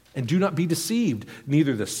 And do not be deceived,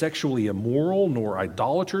 neither the sexually immoral, nor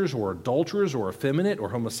idolaters, or adulterers, or effeminate, or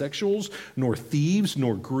homosexuals, nor thieves,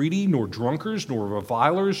 nor greedy, nor drunkards, nor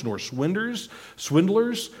revilers, nor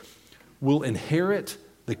swindlers will inherit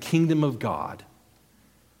the kingdom of God."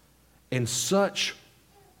 And such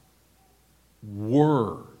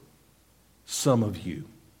were some of you.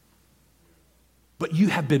 But you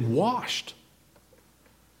have been washed.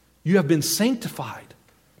 You have been sanctified.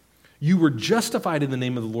 You were justified in the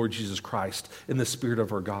name of the Lord Jesus Christ in the Spirit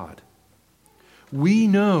of our God. We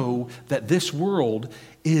know that this world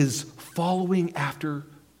is following after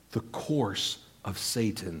the course of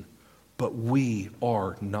Satan, but we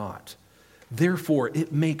are not. Therefore,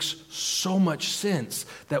 it makes so much sense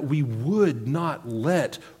that we would not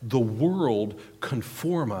let the world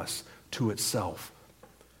conform us to itself.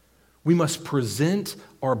 We must present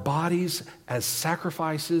our bodies as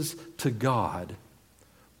sacrifices to God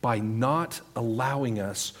by not allowing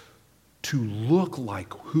us to look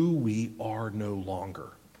like who we are no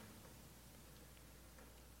longer.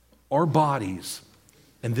 Our bodies,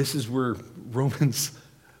 and this is where Romans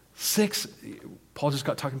 6, Paul just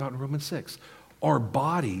got talking about in Romans 6, our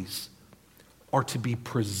bodies are to be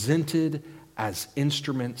presented as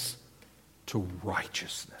instruments to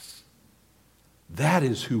righteousness. That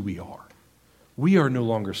is who we are. We are no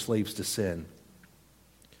longer slaves to sin.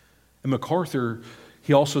 And MacArthur,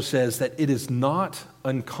 he also says that it is not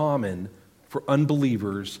uncommon for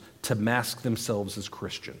unbelievers to mask themselves as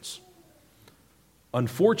Christians.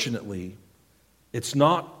 Unfortunately, it's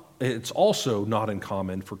also not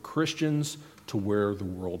uncommon for Christians to wear the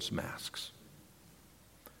world's masks.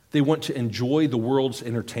 They want to enjoy the world's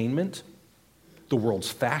entertainment, the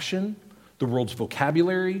world's fashion, the world's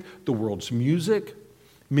vocabulary, the world's music,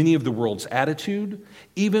 many of the world's attitude,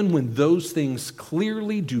 even when those things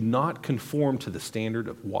clearly do not conform to the standard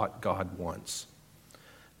of what God wants.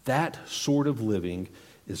 That sort of living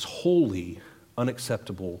is wholly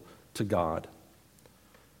unacceptable to God.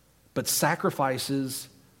 But sacrifices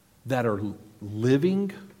that are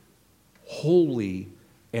living, holy,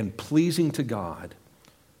 and pleasing to God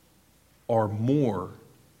are no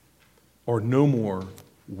more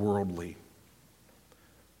worldly.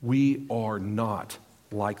 We are not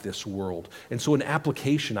like this world. And so in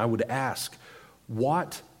application, I would ask,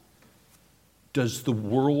 what does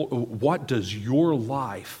your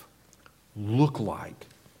life look like?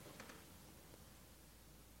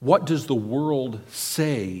 What does the world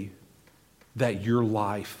say that your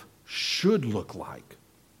life should look like?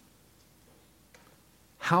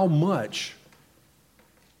 How much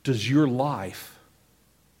does your life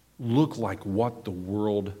look like what the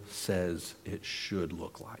world says it should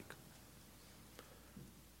look like?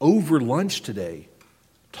 Over lunch today,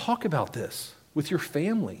 talk about this with your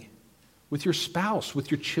family, with your spouse, with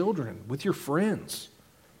your children, with your friends.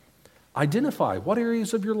 Identify what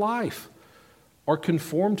areas of your life are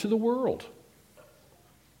conformed to the world.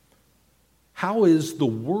 How is the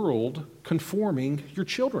world conforming your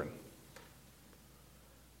children?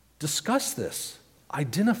 Discuss this,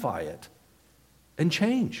 identify it, and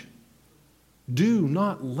change. Do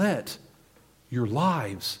not let your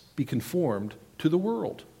lives be conformed to the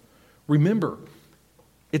world. Remember,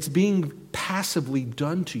 it's being passively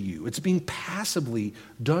done to you. It's being passively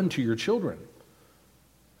done to your children.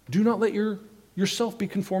 Do not let yourself be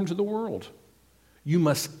conformed to the world. You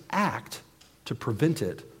must act to prevent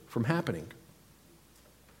it from happening.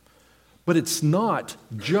 But it's not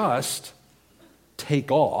just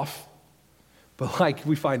take off, but like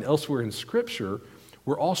we find elsewhere in Scripture,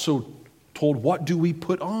 we're also told, what do we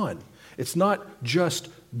put on? It's not just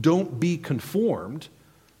don't be conformed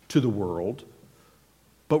to the world,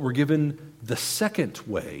 but we're given the second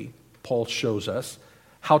way Paul shows us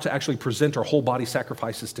how to actually present our whole body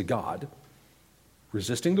sacrifices to God,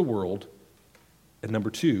 resisting the world, and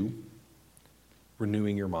number 2,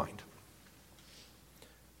 renewing your mind.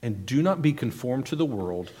 And do not be conformed to the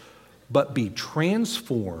world, but be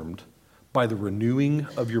transformed by the renewing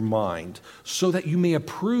of your mind, so that you may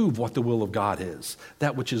approve what the will of God is,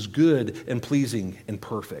 that which is good and pleasing and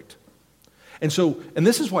perfect. And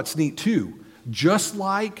this is what's neat too. Just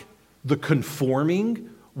like the conforming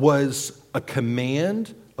was a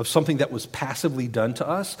command of something that was passively done to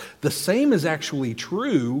us, the same is actually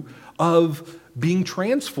true of being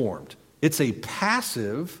transformed. It's a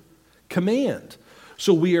passive command.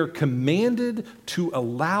 So we are commanded to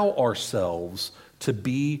allow ourselves to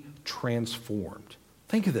be transformed.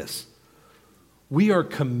 Think of this. We are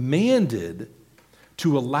commanded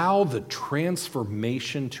to allow the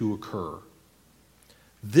transformation to occur.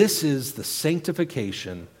 This is the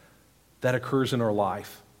sanctification that occurs in our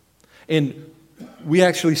life. And we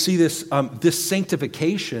actually see this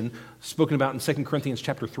sanctification spoken about in 2 Corinthians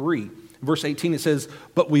chapter 3. Verse 18, it says,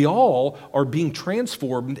 "But we all are being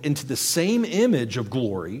transformed into the same image of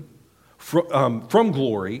glory, from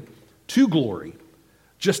glory to glory,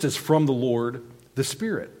 just as from the Lord, the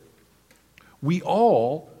Spirit." We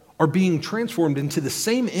all are being transformed into the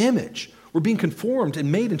same image. We're being conformed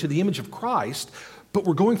and made into the image of Christ, but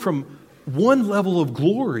we're going from one level of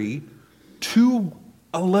glory to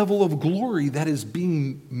a level of glory that is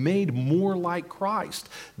being made more like Christ.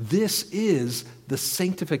 This is the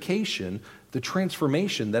sanctification, the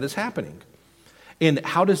transformation that is happening. And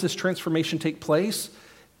how does this transformation take place?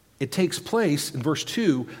 It takes place, in verse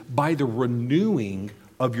 2, by the renewing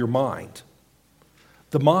of your mind.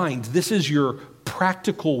 The mind, this is your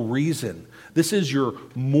practical reason. This is your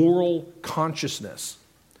moral consciousness.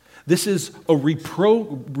 This is a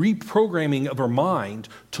reprogramming of our mind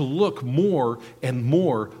to look more and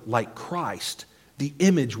more like Christ, the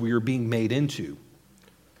image we are being made into.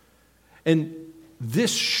 And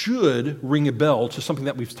this should ring a bell to something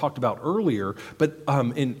that we've talked about earlier, but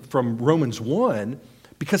from Romans 1,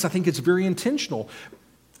 because I think it's very intentional.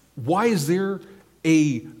 Why is there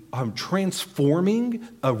a transforming,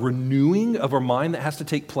 a renewing of our mind that has to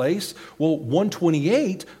take place. Well,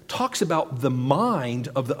 128 talks about the mind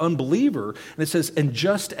of the unbeliever, and it says, and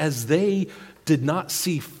just as they did not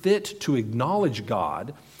see fit to acknowledge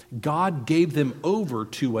God, God gave them over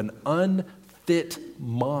to an unfit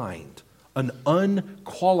mind, an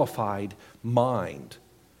unqualified mind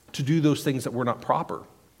to do those things that were not proper.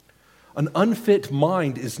 An unfit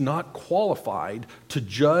mind is not qualified to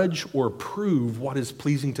judge or prove what is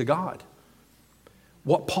pleasing to God.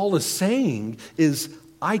 What Paul is saying is,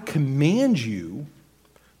 I command you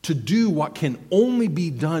to do what can only be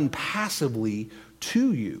done passively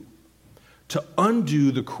to you, to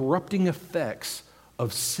undo the corrupting effects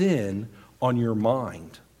of sin on your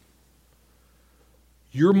mind.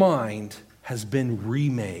 Your mind has been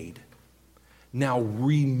remade. Now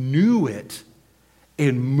renew it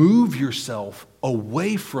and move yourself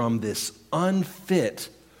away from this unfit,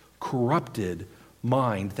 corrupted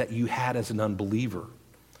mind that you had as an unbeliever,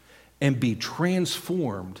 and be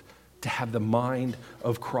transformed to have the mind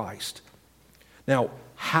of Christ. Now,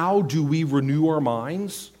 how do we renew our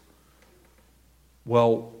minds?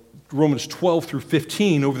 Well, Romans 12 through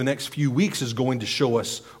 15 over the next few weeks is going to show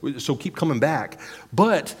us, so keep coming back.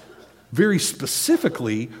 But very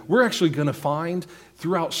specifically, we're actually going to find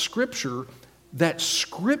throughout Scripture that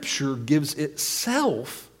Scripture gives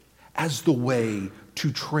itself as the way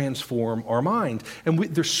to transform our mind. And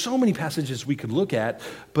there's so many passages we could look at,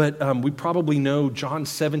 but we probably know John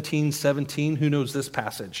 17:17. Who knows this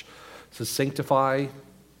passage? It says, sanctify.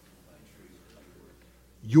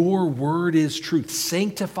 Your word is truth.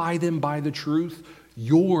 Sanctify them by the truth.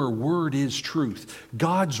 Your word is truth.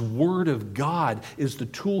 God's word of God is the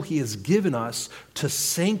tool he has given us to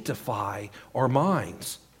sanctify our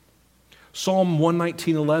minds. Psalm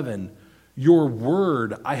 119:11, your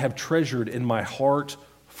word I have treasured in my heart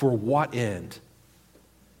for what end?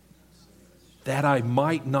 That I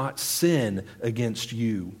might not sin against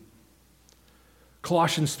you.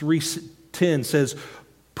 Colossians 3:10 says,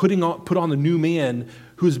 put on the new man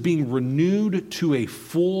who is being renewed to a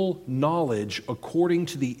full knowledge according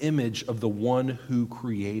to the image of the one who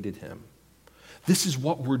created him. This is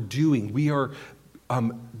what we're doing. We are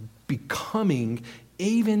becoming,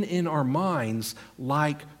 even in our minds,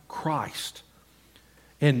 like Christ.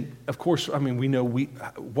 And of course, we know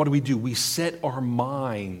what do? We set our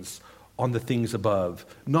minds on the things above,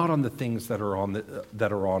 not on the things that are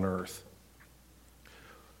on earth.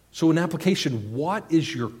 So in application, what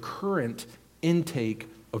is your current intake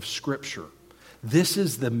of Scripture? This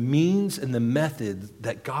is the means and the method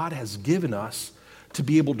that God has given us to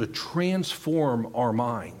be able to transform our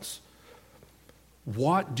minds.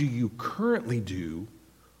 What do you currently do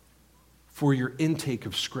for your intake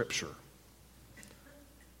of Scripture?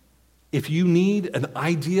 If you need an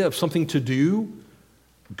idea of something to do,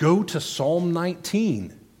 go to Psalm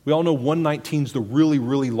 19. We all know 119 is the really,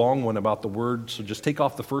 really long one about the word, so just take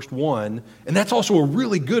off the first one. And that's also a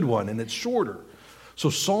really good one, and it's shorter. So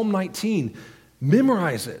Psalm 19,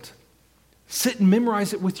 memorize it. Sit and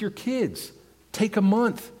memorize it with your kids. Take a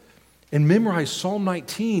month and memorize Psalm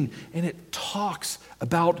 19, and it talks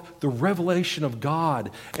about the revelation of God.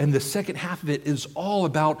 And the second half of it is all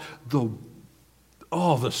about the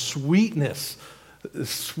sweetness,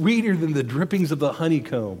 sweeter than the drippings of the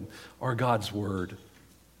honeycomb, are God's word.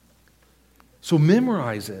 So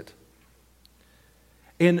memorize it.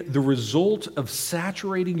 And the result of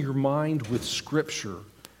saturating your mind with Scripture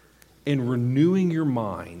and renewing your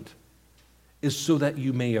mind is so that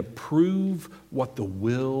you may approve what the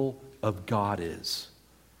will of God is,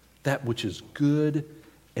 that which is good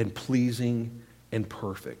and pleasing and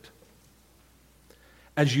perfect.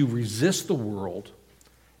 As you resist the world,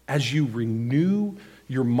 as you renew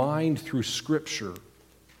your mind through Scripture,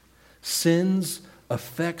 sin's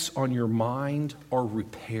effects on your mind are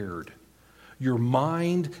repaired. Your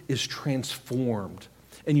mind is transformed,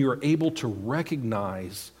 and you are able to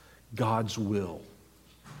recognize God's will.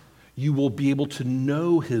 You will be able to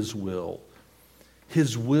know His will.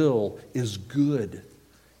 His will is good,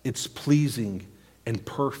 it's pleasing, and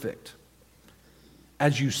perfect.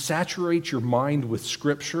 As you saturate your mind with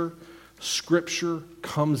Scripture, Scripture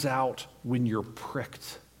comes out when you're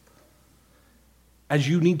pricked. As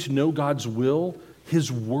you need to know God's will, His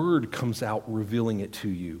Word comes out revealing it to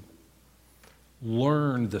you.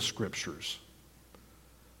 Learn the Scriptures.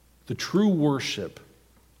 The true worship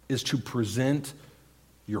is to present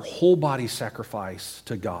your whole body sacrifice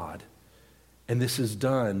to God. And this is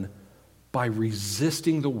done by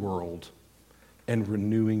resisting the world and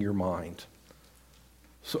renewing your mind.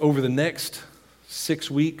 So over the next 6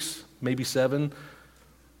 weeks, maybe 7,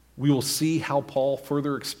 we will see how Paul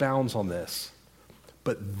further expounds on this.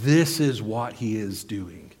 But this is what he is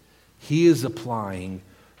doing. He is applying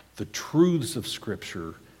the truths of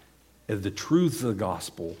Scripture and the truths of the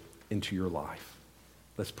gospel into your life.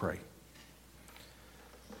 Let's pray.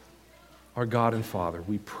 Our God and Father,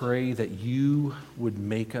 we pray that you would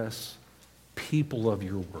make us people of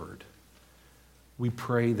your word. We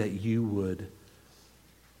pray that you would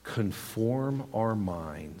conform our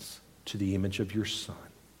minds to the image of your Son.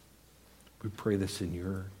 We pray this in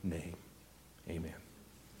your name. Amen.